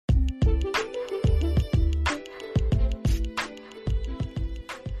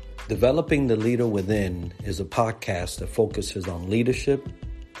Developing the Leader Within is a podcast that focuses on leadership,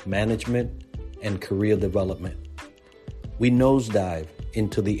 management, and career development. We nosedive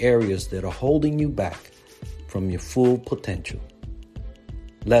into the areas that are holding you back from your full potential.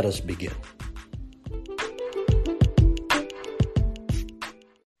 Let us begin.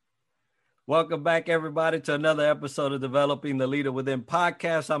 Welcome back, everybody, to another episode of Developing the Leader Within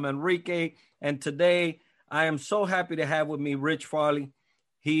podcast. I'm Enrique, and today I am so happy to have with me Rich Farley.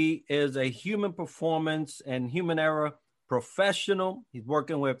 He is a human performance and human error professional. He's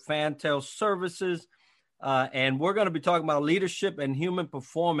working with Fantel Services, and we're going to be talking about leadership and human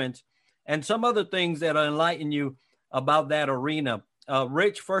performance and some other things that will enlighten you about that arena.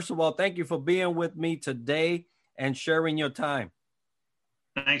 Rich, first of all, thank you for being with me today and sharing your time.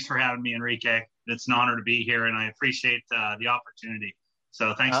 Thanks for having me, Enrique. It's an honor to be here, and I appreciate the opportunity.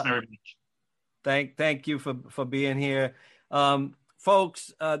 So thanks very much. Thank you for being here.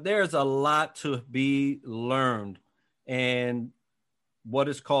 Folks, there's a lot to be learned in what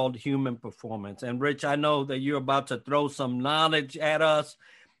is called human performance. And Rich, I know that you're about to throw some knowledge at us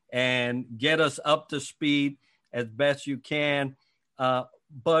and get us up to speed as best you can.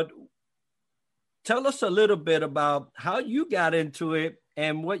 But tell us a little bit about how you got into it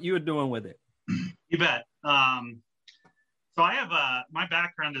and what you're doing with it. You bet. So I have my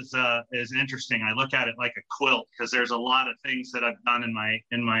background is interesting. I look at it like a quilt because there's a lot of things that I've done in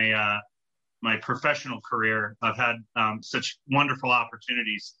my professional career. I've had such wonderful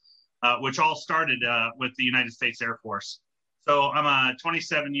opportunities, which all started with the United States Air Force. So I'm a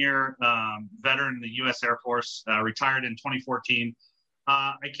 27-year veteran in the U.S. Air Force, retired in 2014.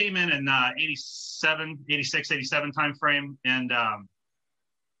 I came in 86, 87 timeframe, and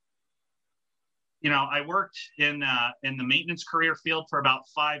I worked in the maintenance career field for about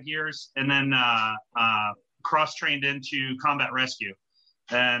 5 years, and then cross-trained into combat rescue.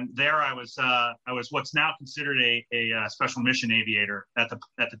 And there I was what's now considered a special mission aviator. At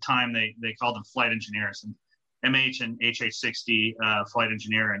the time, they called them flight engineers, and MH and HH-60 flight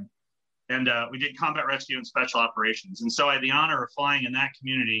engineer, and we did combat rescue and special operations. And so I had the honor of flying in that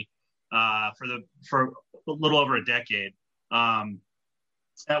community for a little over a decade.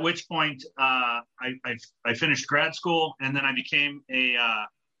 At which point I finished grad school, and then I became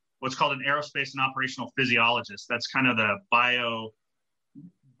what's called an aerospace and operational physiologist. That's kind of the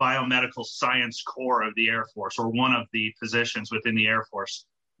biomedical science core of the Air Force, or one of the positions within the Air Force,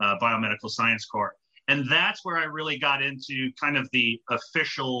 biomedical science core. And that's where I really got into kind of the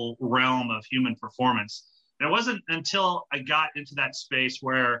official realm of human performance. And it wasn't until I got into that space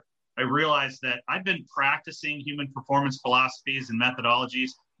where I realized that I've been practicing human performance philosophies and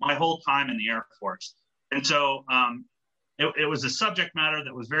methodologies my whole time in the Air Force. And so it was a subject matter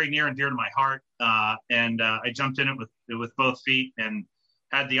that was very near and dear to my heart. And I jumped in it with both feet and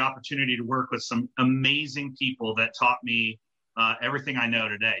had the opportunity to work with some amazing people that taught me everything I know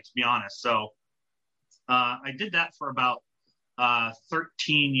today, to be honest. So I did that for about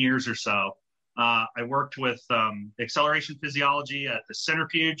 13 years or so. I worked with acceleration physiology at the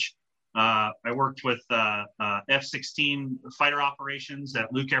Centrifuge. I worked with F-16 fighter operations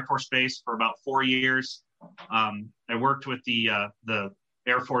at Luke Air Force Base for about 4 years. I worked with the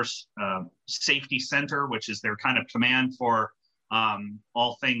Air Force Safety Center, which is their kind of command for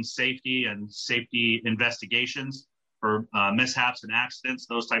all things safety and safety investigations for mishaps and accidents,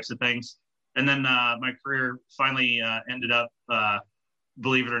 those types of things. And then my career finally ended up,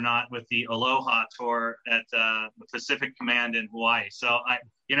 believe it or not, with the Aloha tour at the Pacific Command in Hawaii. So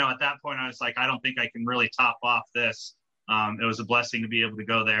at that point I was like, I don't think I can really top off this. It was a blessing to be able to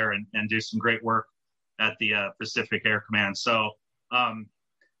go there and do some great work at the Pacific Air Command. So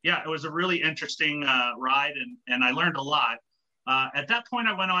it was a really interesting ride, and I learned a lot. At that point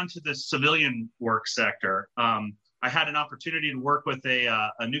I went on to the civilian work sector. I had an opportunity to work with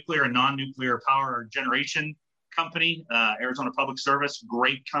a nuclear and non-nuclear power generation company, Arizona Public Service,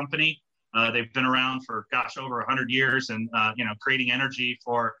 great company. They've been around for, over 100 years and, creating energy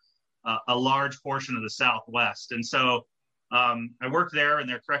for a large portion of the Southwest. And so I worked there, and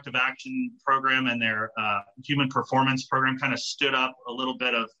their corrective action program and their human performance program kind of stood up a little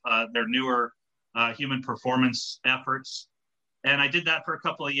bit of their newer human performance efforts. And I did that for a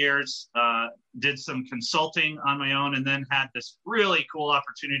couple of years, did some consulting on my own, and then had this really cool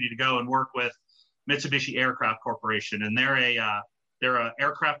opportunity to go and work with Mitsubishi Aircraft Corporation. And they're a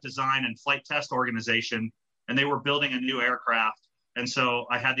aircraft design and flight test organization, and they were building a new aircraft. And so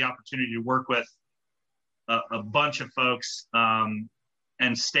I had the opportunity to work with a bunch of folks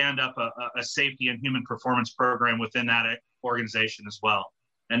and stand up a safety and human performance program within that organization as well.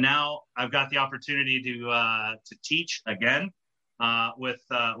 And now I've got the opportunity to teach again. with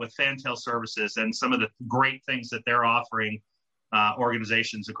Fantail Services and some of the great things that they're offering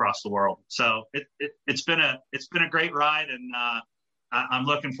organizations across the world. So it's been a great ride, and I'm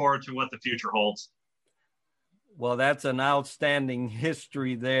looking forward to what the future holds. Well, that's an outstanding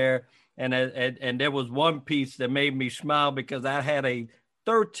history there. And there was one piece that made me smile because I had a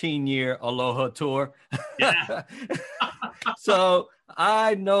 13-year Aloha tour. Yeah. So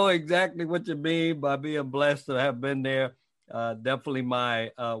I know exactly what you mean by being blessed to have been there. Definitely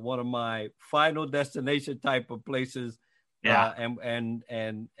my one of my final destination type of places. Yeah.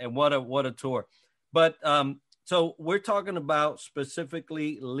 And what a tour. But so we're talking about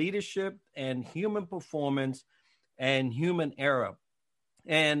specifically leadership and human performance and human error.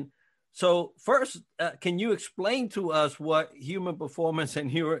 And so first, can you explain to us what human performance and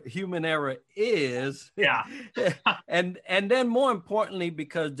human error is? Yeah. and then more importantly,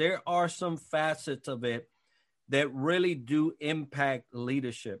 because there are some facets of it that really do impact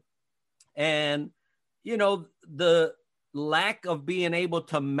leadership. And, you know, the lack of being able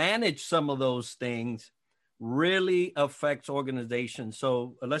to manage some of those things really affects organizations.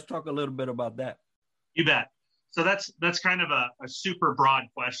 So let's talk a little bit about that. You bet. So that's kind of a super broad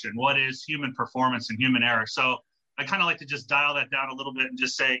question. What is human performance and human error? So I kind of like to just dial that down a little bit and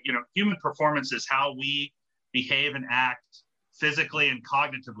just say, you know, human performance is how we behave and act physically and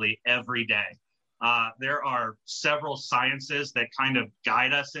cognitively every day. There are several sciences that kind of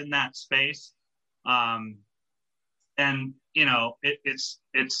guide us in that space. And, you know, it's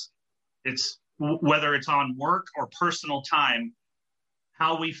whether it's on work or personal time,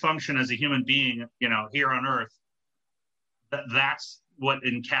 how we function as a human being, you know, here on Earth, that's what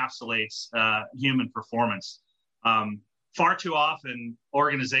encapsulates human performance. Far too often,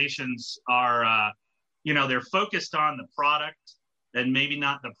 organizations are, you know, they're focused on the product and maybe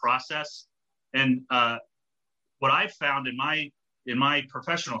not the process. And what I've found in my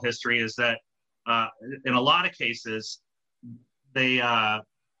professional history is that in a lot of cases, they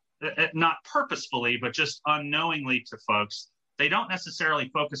not purposefully, but just unknowingly to folks, they don't necessarily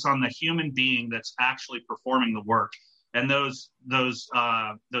focus on the human being that's actually performing the work. And those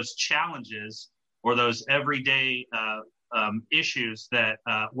challenges or those everyday issues that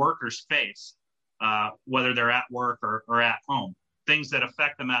workers face, whether they're at work or at home, things that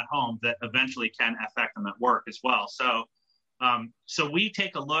affect them at home that eventually can affect them at work as well. So we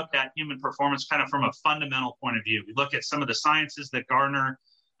take a look at human performance kind of from a fundamental point of view. We look at some of the sciences that garner,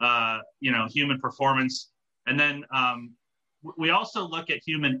 you know, human performance, and then we also look at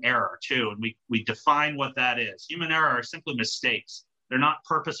human error too, and we define what that is. Human error are simply mistakes. They're not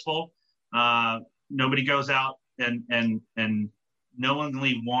purposeful. Nobody goes out and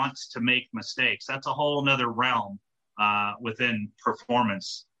knowingly wants to make mistakes. That's a whole nother realm within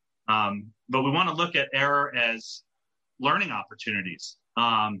performance. But we want to look at error as learning opportunities.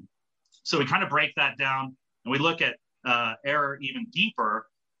 So we kind of break that down, and we look at error even deeper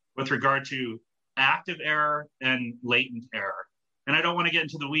with regard to active error and latent error. And I don't want to get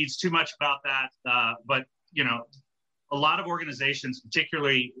into the weeds too much about that, but you know, a lot of organizations,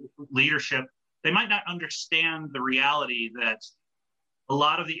 particularly leadership, they might not understand the reality that a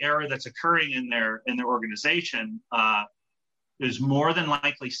lot of the error that's occurring in their organization is more than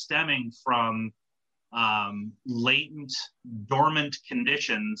likely stemming from latent, dormant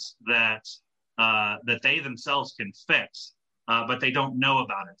conditions that they themselves can fix. But they don't know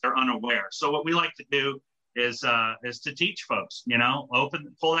about it. They're unaware. So what we like to do is to teach folks, you know,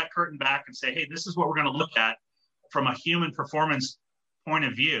 pull that curtain back and say, hey, this is what we're going to look at from a human performance point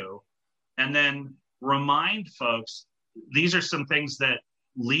of view. And then remind folks, these are some things that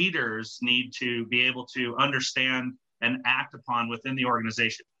leaders need to be able to understand and act upon within the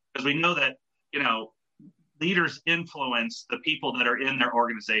organization. Because we know that, you know, leaders influence the people that are in their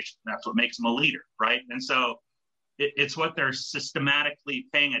organization. That's what makes them a leader, right? And so it's what they're systematically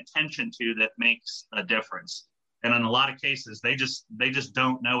paying attention to that makes a difference. And in a lot of cases, they just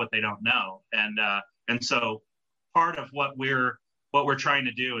don't know what they don't know. And so part of what we're trying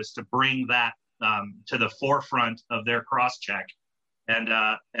to do is to bring that to the forefront of their cross-check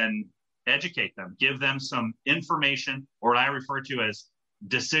and educate them, give them some information, or what I refer to as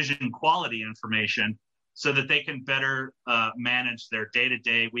decision quality information, so that they can better manage their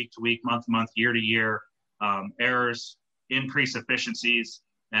day-to-day, week-to-week, month-to-month, year-to-year errors, increase efficiencies,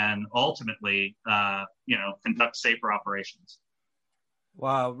 and ultimately, you know, conduct safer operations.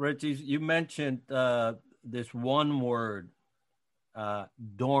 Wow, Richie, you mentioned this one word,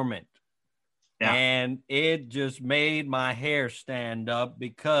 dormant. Yeah. And it just made my hair stand up,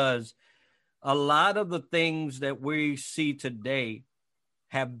 because a lot of the things that we see today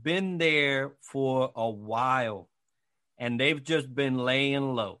have been there for a while. and they've just been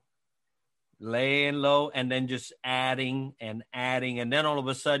laying low, and then just adding and adding. And then all of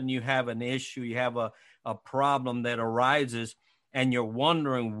a sudden you have an issue, you have a problem that arises, and you're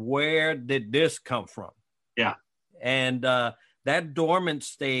wondering, where did this come from? Yeah. And that dormant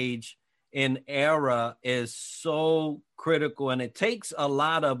stage in error is so critical, and it takes a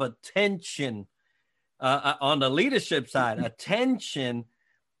lot of attention on the leadership side, attention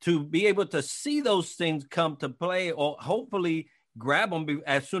to be able to see those things come to play, or hopefully grab them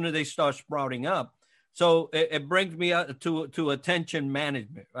as soon as they start sprouting up. So it brings me to attention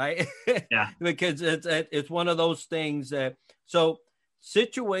management, right? Yeah. Because it's one of those things that, so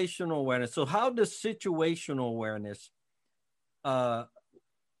situational awareness. So how does situational awareness,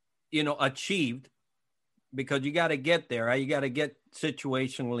 achieved? Because you got to get there, right? You got to get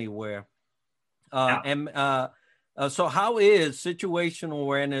situationally aware. So how is situational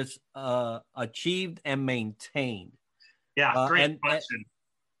awareness achieved and maintained? Yeah, great question.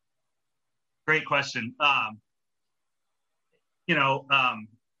 Great question.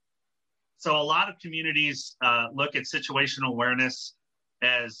 So a lot of communities look at situational awareness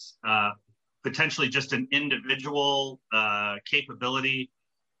as potentially just an individual capability.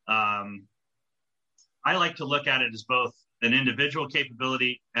 I like to look at it as both an individual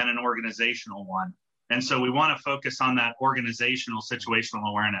capability and an organizational one. And so we want to focus on that organizational situational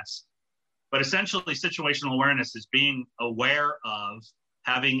awareness. But essentially, situational awareness is being aware of,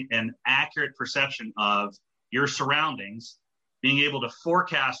 having an accurate perception of your surroundings, being able to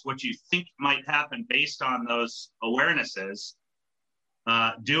forecast what you think might happen based on those awarenesses,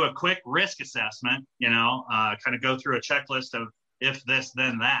 do a quick risk assessment, kind of go through a checklist of if this,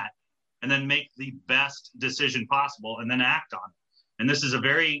 then that, and then make the best decision possible and then act on it. And this is a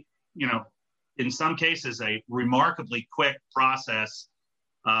very, in some cases, a remarkably quick process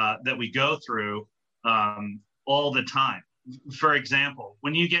that we go through all the time. For example,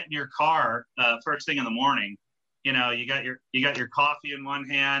 when you get in your car first thing in the morning, you got your coffee in one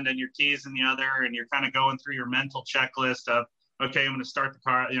hand and your keys in the other, and you're kind of going through your mental checklist of, okay, I'm going to start the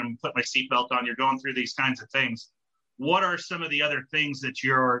car, put my seatbelt on. You're going through these kinds of things. What are some of the other things that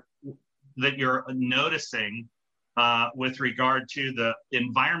you're noticing with regard to the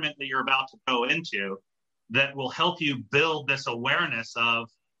environment that you're about to go into that will help you build this awareness of,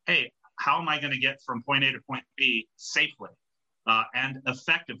 hey, how am I going to get from point A to point B safely and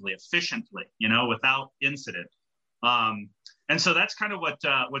effectively, efficiently, without incident? And so that's kind of what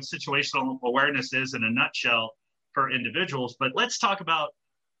situational awareness is in a nutshell for individuals. But let's talk about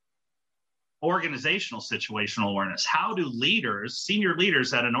organizational situational awareness. How do leaders, senior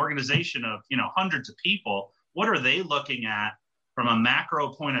leaders at an organization of hundreds of people, what are they looking at from a macro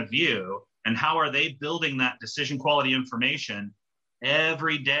point of view, and how are they building that decision quality information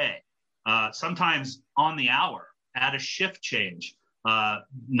every day? Sometimes on the hour, at a shift change,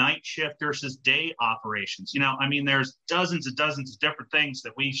 night shift versus day operations. There's dozens and dozens of different things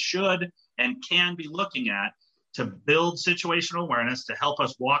that we should and can be looking at to build situational awareness to help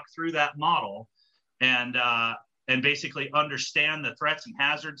us walk through that model and basically understand the threats and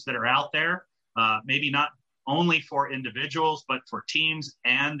hazards that are out there, maybe not only for individuals, but for teams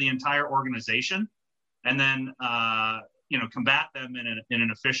and the entire organization, and then combat them in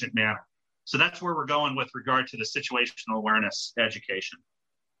an efficient manner. So that's where we're going with regard to the situational awareness education.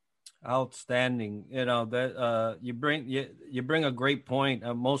 Outstanding. That you bring a great point.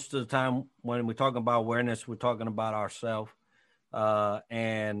 Most of the time when we're talking about awareness, we're talking about ourselves,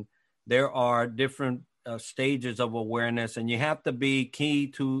 and there are different stages of awareness, and you have to be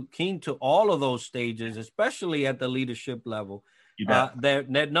keen to all of those stages, especially at the leadership level.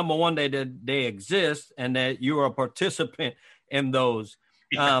 That number one, that they exist, and that you are a participant in those.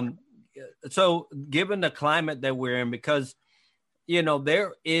 Yeah. So given the climate that we're in, because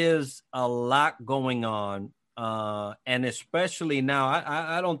there is a lot going on, and especially now,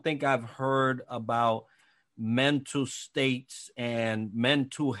 I don't think I've heard about mental states and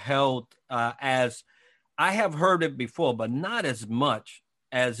mental health as I have heard it before, but not as much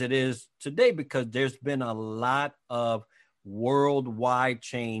as it is today, because there's been a lot of worldwide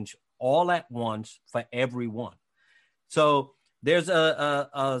change all at once for everyone. So there's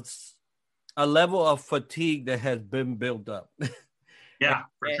a level of fatigue that has been built up. Yeah,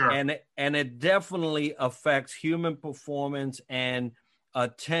 for sure. And it definitely affects human performance and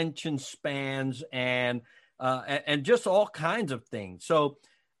attention spans and just all kinds of things. So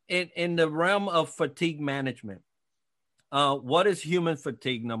in the realm of fatigue management, what is human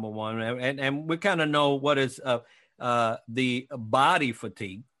fatigue, number one? And we kind of know what is the body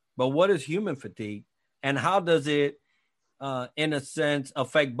fatigue, but what is human fatigue, and how does it, in a sense,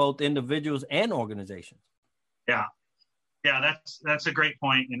 affect both individuals and organizations? Yeah. Yeah, that's a great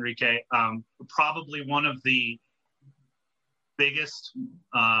point, Enrique. Probably one of the biggest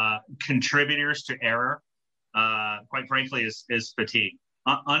contributors to error, quite frankly, is fatigue,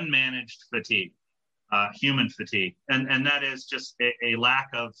 unmanaged fatigue, human fatigue, and that is just a lack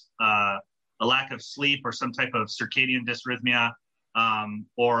of sleep or some type of circadian dysrhythmia,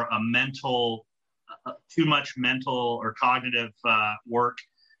 or too much mental or cognitive work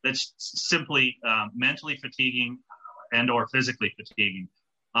that's simply mentally fatiguing and or physically fatiguing.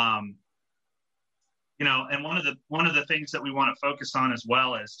 And one of the things that we want to focus on as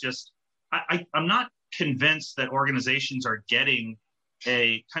well is just I'm not convinced that organizations are getting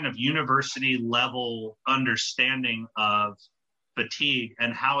a kind of university level understanding of fatigue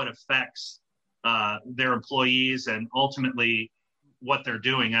and how it affects their employees and ultimately what they're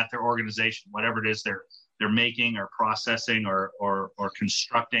doing at their organization, whatever it is they're making or processing or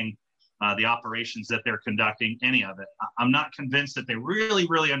constructing, the operations that they're conducting, any of it. I'm not convinced that they really,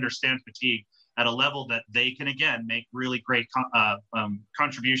 really understand fatigue at a level that they can, again, make really great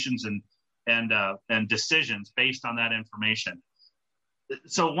contributions and decisions based on that information.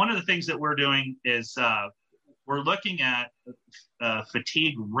 So one of the things that we're doing is we're looking at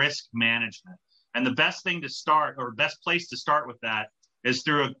fatigue risk management. And the best thing to start, or best place to start with that, is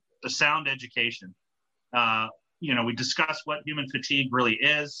through a sound education. We discuss what human fatigue really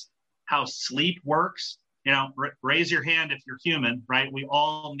is, how sleep works. Raise your hand if you're human, right? We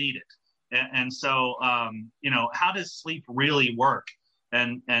all need it. And so, how does sleep really work?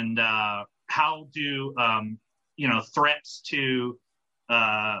 And how do, threats to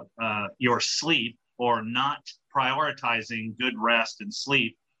your sleep or not prioritizing good rest and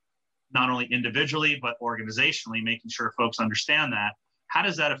sleep, not only individually, but organizationally, making sure folks understand that, how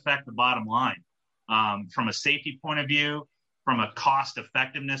does that affect the bottom line? From a safety point of view, from a cost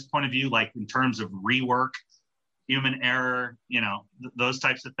effectiveness point of view, like in terms of rework, human error, those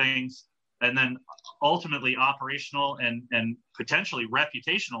types of things. And then ultimately operational and potentially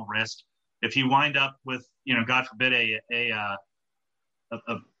reputational risk. If you wind up with, God forbid, a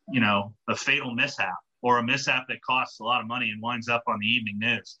fatal mishap or a mishap that costs a lot of money and winds up on the evening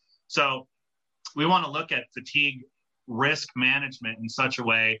news. So we want to look at fatigue risk management in such a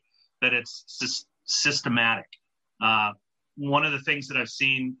way that it's systematic. One of the things that I've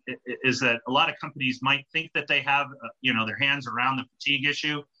seen is that a lot of companies might think that they have, their hands around the fatigue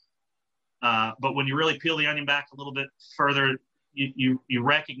issue. But when you really peel the onion back a little bit further, you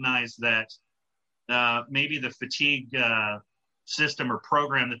recognize that maybe the fatigue system or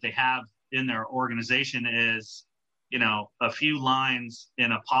program that they have in their organization is, a few lines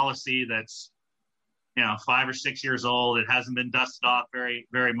in a policy that's, 5 or 6 years old. It hasn't been dusted off very,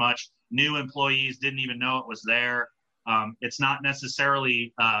 very much. New employees didn't even know it was there. It's not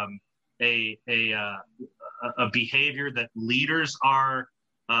necessarily a behavior that leaders are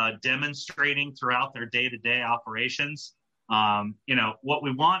demonstrating throughout their day-to-day operations. What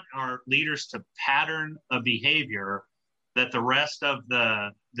we want are leaders to pattern a behavior that the rest of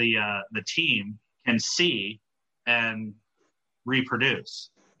the team can see and reproduce.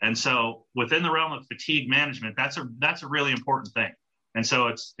 And so within the realm of fatigue management, that's a really important thing. And so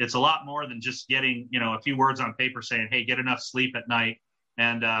it's a lot more than just getting, a few words on paper saying, hey, get enough sleep at night.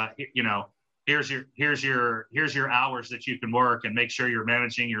 And, here's your hours that you can work, and make sure you're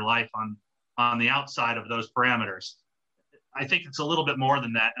managing your life on the outside of those parameters. I think it's a little bit more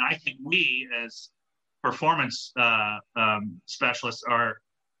than that. And I think we as performance specialists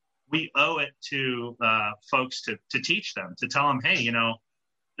we owe it to folks to teach them, to tell them, hey,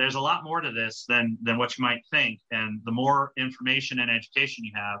 there's a lot more to this than what you might think. And the more information and education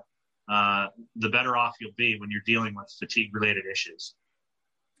you have, the better off you'll be when you're dealing with fatigue related issues.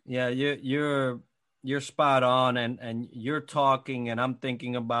 Yeah, you're spot on, and you're talking, and I'm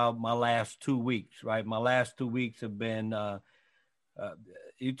thinking about my last 2 weeks, right? My last 2 weeks have been,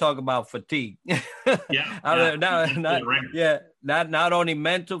 you talk about fatigue. Not only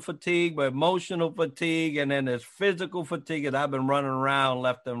mental fatigue, but emotional fatigue, and then there's physical fatigue. And I've been running around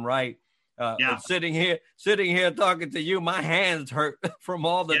left and right. Sitting here talking to you, my hands hurt from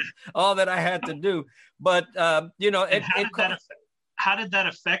all that I had to do. But how did that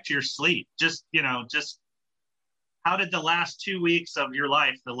affect your sleep? Just how did the last 2 weeks of your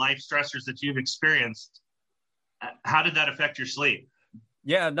life, the life stressors that you've experienced, how did that affect your sleep?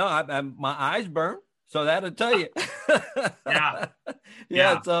 Yeah, no, my eyes burn, so that'll tell you.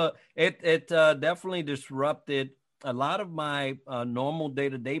 So it definitely disrupted a lot of my normal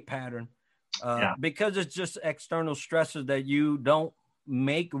day-to-day pattern because it's just external stresses that you don't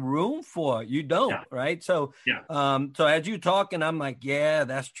make room for. You don't, right? So, so as you talking, I'm like, yeah,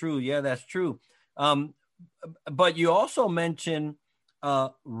 that's true. Yeah, that's true. but you also mentioned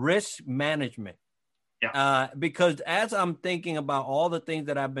risk management. Yeah. Because as I'm thinking about all the things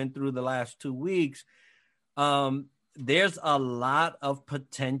that I've been through the last 2 weeks, there's a lot of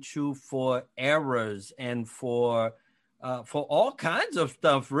potential for errors and for all kinds of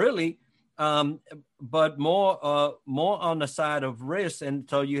stuff, really. But more on the side of risk, and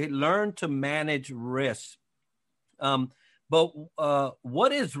so you learn to manage risk. But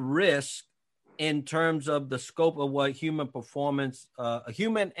what is risk in terms of the scope of what human performance,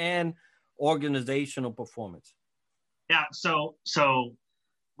 human and organizational performance? Yeah. So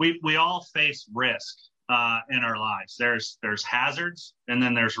we all face risk in our lives. There's hazards, and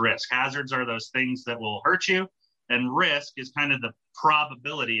then there's risk. Hazards are those things that will hurt you, and risk is kind of the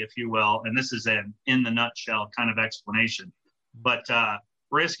probability, if you will. And this is an in the nutshell kind of explanation. But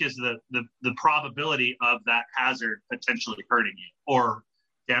risk is the probability of that hazard potentially hurting you or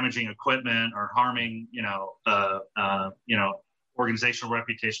damaging equipment or harming, organizational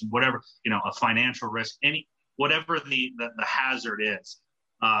reputation, whatever, a financial risk, whatever the hazard is,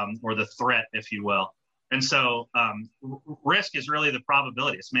 or the threat, if you will. And so risk is really the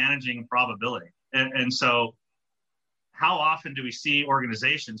probability. It's managing probability. And so how often do we see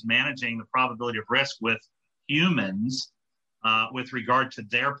organizations managing the probability of risk with humans with regard to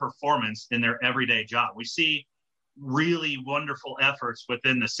their performance in their everyday job? We see really wonderful efforts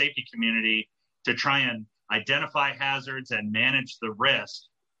within the safety community to try and identify hazards and manage the risk.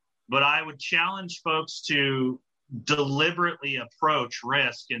 But I would challenge folks to deliberately approach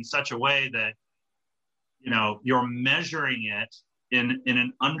risk in such a way that, you're measuring it in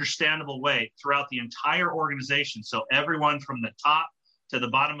an understandable way throughout the entire organization. So everyone from the top to the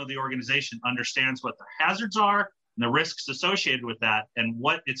bottom of the organization understands what the hazards are and the risks associated with that and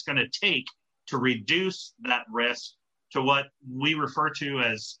what it's going to take to reduce that risk to what we refer to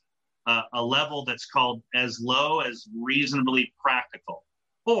as a level that's called as low as reasonably practical,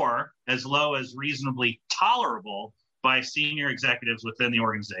 or as low as reasonably tolerable by senior executives within the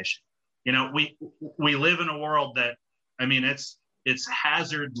organization. We live in a world that, it's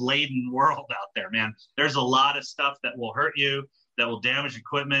hazard laden world out there, man. There's a lot of stuff that will hurt you, that will damage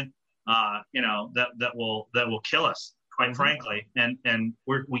equipment, that will kill us, quite frankly. And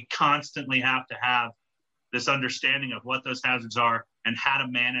we constantly have to have this understanding of what those hazards are and how to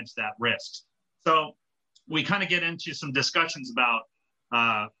manage that risk. So we kind of get into some discussions about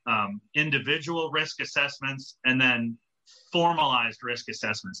individual risk assessments and then formalized risk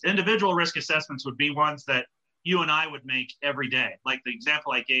assessments. Individual risk assessments would be ones that you and I would make every day. Like the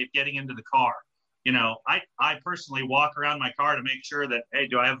example I gave, getting into the car. I personally walk around my car to make sure that, hey,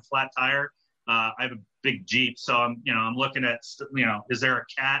 do I have a flat tire? I have a big Jeep. So I'm looking at, is there a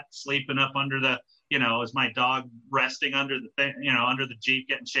cat sleeping up under the, is my dog resting under the thing, under the Jeep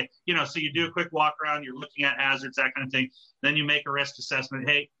getting shit? So you do a quick walk around, you're looking at hazards, that kind of thing. Then you make a risk assessment.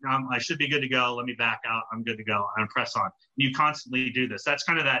 Hey, I should be good to go. Let me back out. I'm good to go. I'm press on. You constantly do this. That's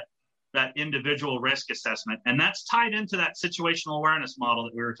kind of that individual risk assessment. And that's tied into that situational awareness model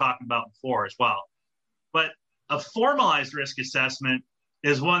that we were talking about before as well. But a formalized risk assessment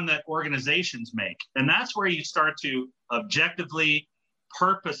is one that organizations make. And that's where you start to objectively,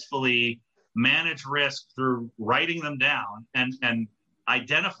 purposefully manage risk through writing them down and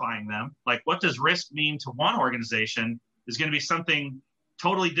identifying them. Like, what does risk mean to one organization is going to be something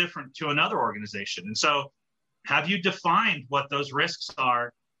totally different to another organization. And so have you defined what those risks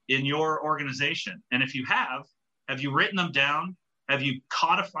are in your organization? And if you have you written them down? Have you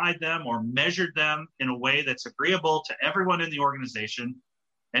codified them or measured them in a way that's agreeable to everyone in the organization?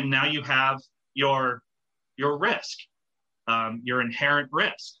 And now you have your risk, your inherent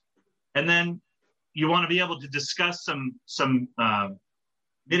risk. And then you want to be able to discuss some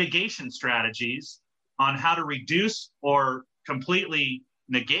mitigation strategies on how to reduce or completely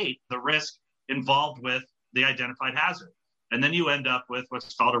negate the risk involved with the identified hazard. And then you end up with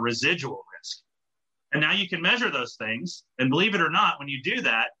what's called a residual risk. And now you can measure those things. And believe it or not, when you do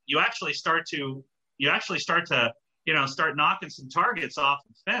that, you actually start to start knocking some targets off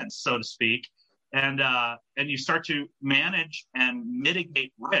the fence, so to speak. And you start to manage and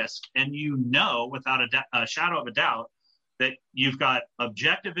mitigate risk. And without a shadow of a doubt that you've got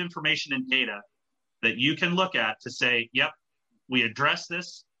objective information and data that you can look at to say, yep, we addressed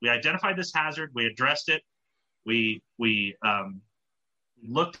this. We identified this hazard. We addressed it. We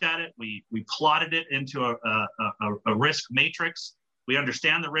looked at it. We plotted it into a risk matrix. We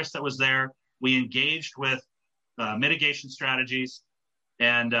understand the risk that was there. We engaged with mitigation strategies,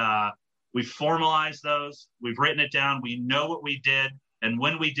 and we formalized those. We've written it down. We know what we did and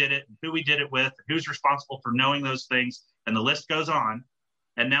when we did it, and who we did it with, who's responsible for knowing those things, and the list goes on.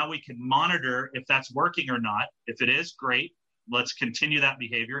 And now we can monitor if that's working or not. If it is, great. Let's continue that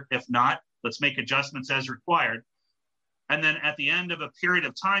behavior. If not, let's make adjustments as required. And then at the end of a period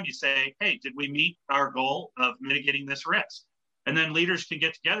of time, you say, hey, did we meet our goal of mitigating this risk? And then leaders can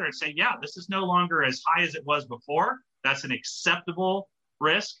get together and say, yeah, this is no longer as high as it was before. That's an acceptable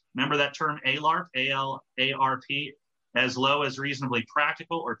risk. Remember that term ALARP, A-L-A-R-P, as low as reasonably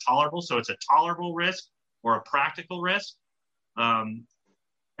practical or tolerable. So it's a tolerable risk or a practical risk.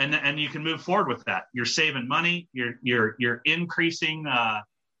 And you can move forward with that. You're saving money. You're increasing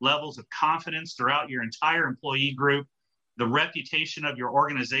levels of confidence throughout your entire employee group. The reputation of your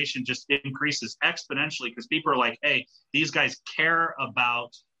organization just increases exponentially because people are like, hey, these guys care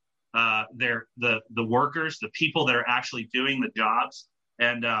about the workers, the people that are actually doing the jobs.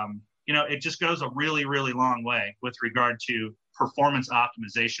 And, it just goes a really, really long way with regard to performance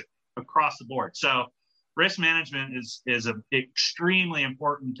optimization across the board. So risk management is an extremely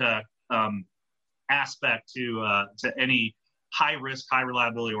important aspect to any high risk, high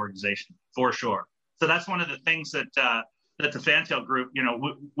reliability organization, for sure. So that's one of the things that the Fantail Group,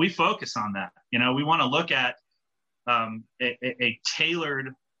 we focus on that. We want to look at a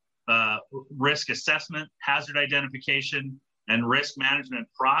tailored risk assessment, hazard identification, and risk management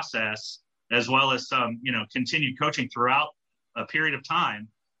process, as well as some, continued coaching throughout a period of time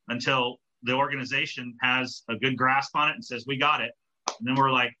until the organization has a good grasp on it and says, we got it. And then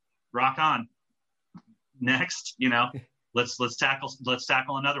we're like, rock on. Next, let's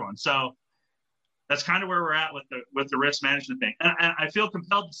tackle another one. So that's kind of where we're at with the risk management thing. And I feel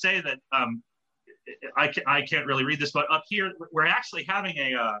compelled to say that I can't really read this, but up here, we're actually having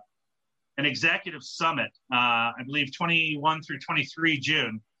an executive summit, I believe 21 through 23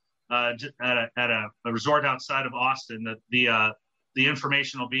 June, at a resort outside of Austin. The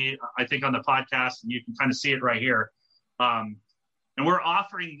information will be, I think, on the podcast, and you can kind of see it right here. And we're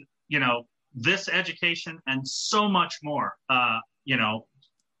offering, this education and so much more,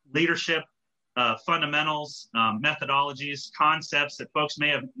 leadership, fundamentals, methodologies, concepts that folks may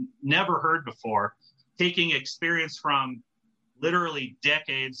have never heard before, taking experience from literally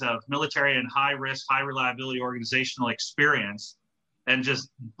decades of military and high risk, high reliability organizational experience, and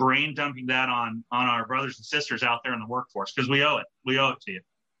just brain dumping that on our brothers and sisters out there in the workforce, because we owe it to you.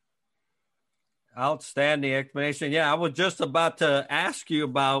 Outstanding explanation. Yeah, I was just about to ask you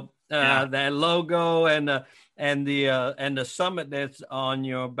about that logo and the summit that's on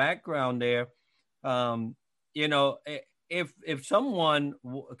your background there. If someone,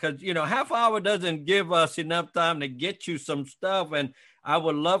 because half hour doesn't give us enough time to get you some stuff, and I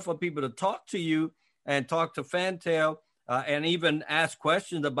would love for people to talk to you and talk to Fantail and even ask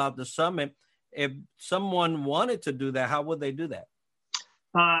questions about the summit. If someone wanted to do that, how would they do that?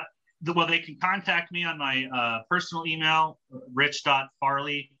 Well, they can contact me on my personal email,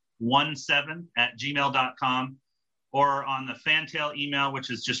 rich.farley17@gmail.com, or on the Fantail email, which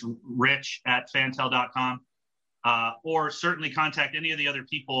is just rich@fantail.com. Or certainly contact any of the other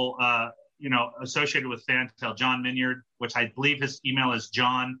people, associated with Fantail. John Minyard, which I believe his email is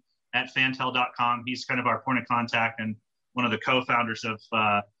john@fantail.com. He's kind of our point of contact and one of the co-founders of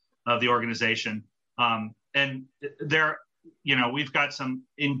the organization. And there, we've got some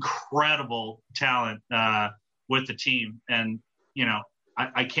incredible talent with the team. And,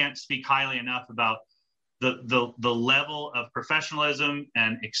 I can't speak highly enough about the level of professionalism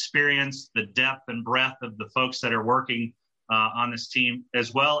and experience, the depth and breadth of the folks that are working on this team,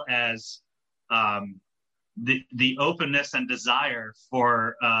 as well as the openness and desire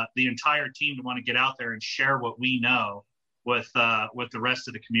for the entire team to want to get out there and share what we know with the rest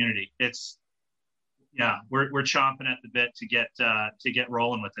of the community. We're chomping at the bit to get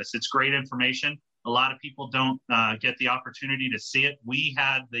rolling with this. It's great information. A lot of people don't get the opportunity to see it. We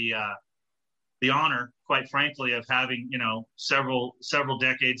had the honor, quite frankly, of having, several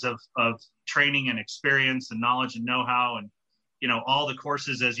decades of training and experience and knowledge and know-how, and, all the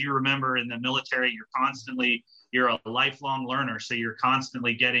courses. As you remember, in the military, you're a lifelong learner. So you're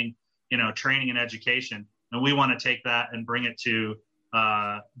constantly getting, training and education. And we want to take that and bring it to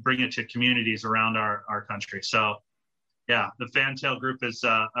communities around our country. So the Fantail Group is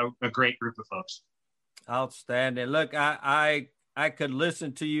a great group of folks. Outstanding. Look, I could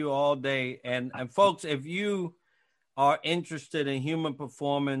listen to you all day. And folks, if you are interested in human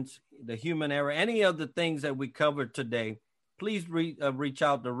performance, the human error, any of the things that we covered today, please reach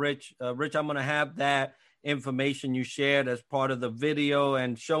out to Rich. Rich, I'm going to have that information you shared as part of the video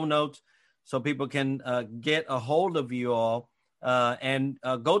and show notes so people can get a hold of you all and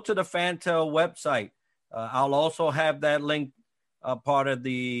go to the Fantail website. I'll also have that link part of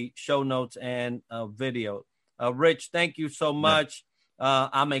the show notes and video. Rich, thank you so much.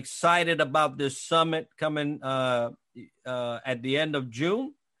 I'm excited about this summit coming at the end of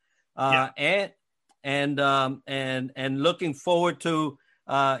June, and looking forward to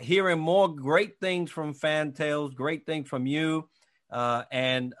hearing more great things from Fantails, great things from you,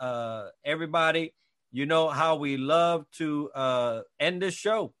 and everybody. You know how we love to end this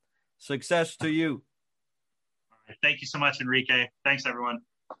show. Success to you. All right. Thank you so much, Enrique. Thanks, everyone.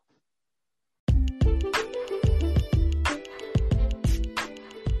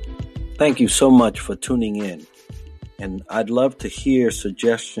 Thank you so much for tuning in. And I'd love to hear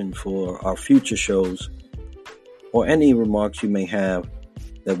suggestions for our future shows or any remarks you may have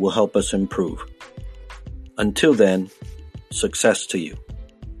that will help us improve. Until then, success to you.